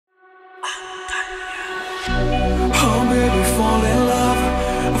Oh baby, I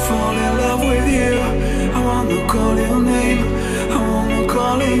fall in love with you. I wanna call your name, I wanna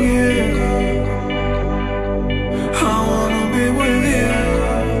call you. I wanna be with you.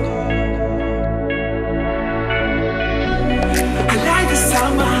 I like the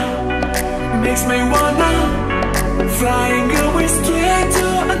summer, makes me wanna flying away straight to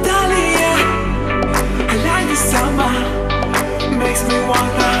Antalya. I like the summer, makes me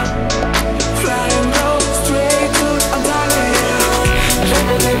wanna fly and go straight to Antalya.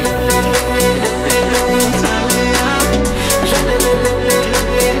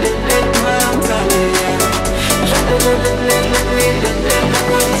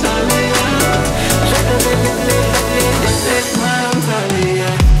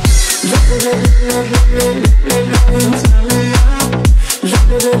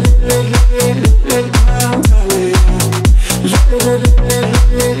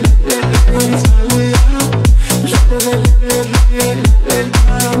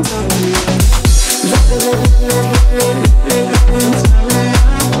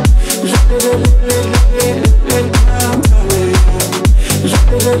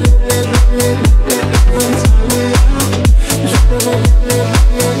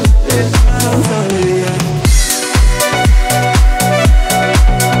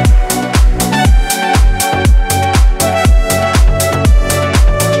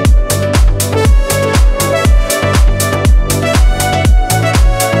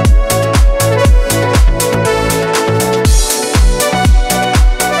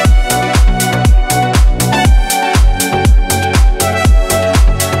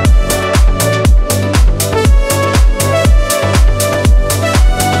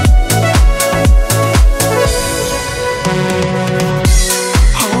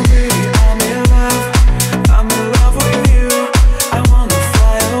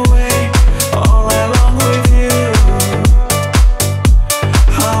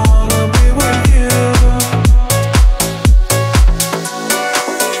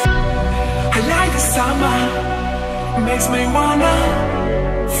 Makes me wanna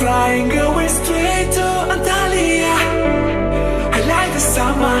flying away straight to Antalya. I like the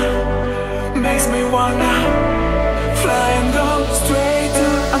summer, makes me wanna fly and go straight to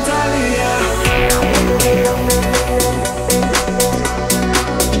Antalya.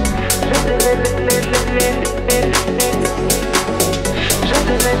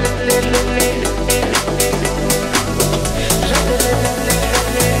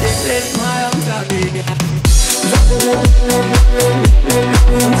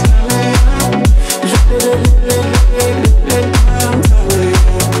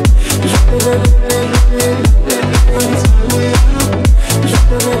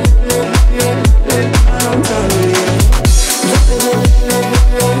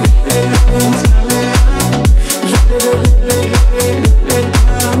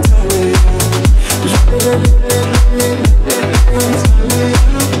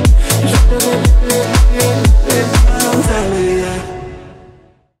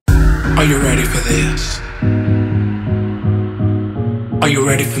 Are you ready for this? Are you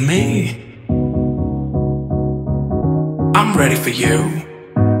ready for me? I'm ready for you.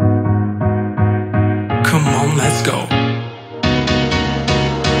 Come on, let's go.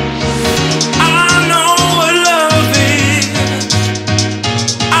 I know what love is.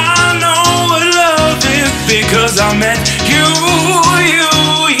 I know what love is because I met you.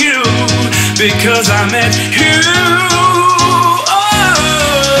 Because I met you.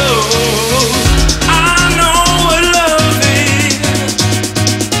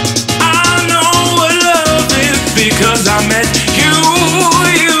 Because I met you,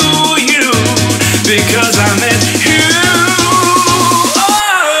 because I met you.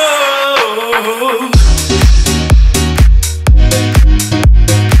 Oh.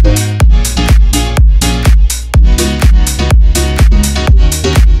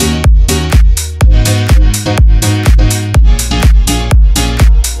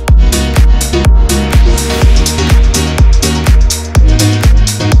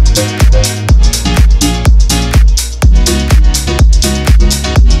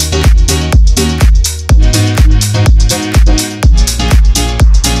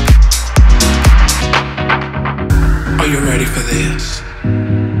 Are you ready for this?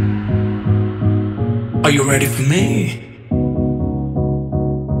 Are you ready for me?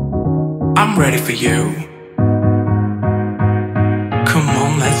 I'm ready for you. Come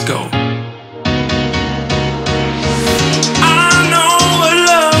on, let's go. I know what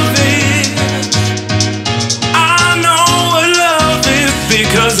love is. I know what love is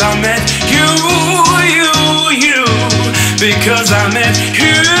because I met you. Because I met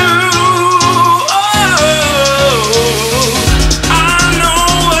you.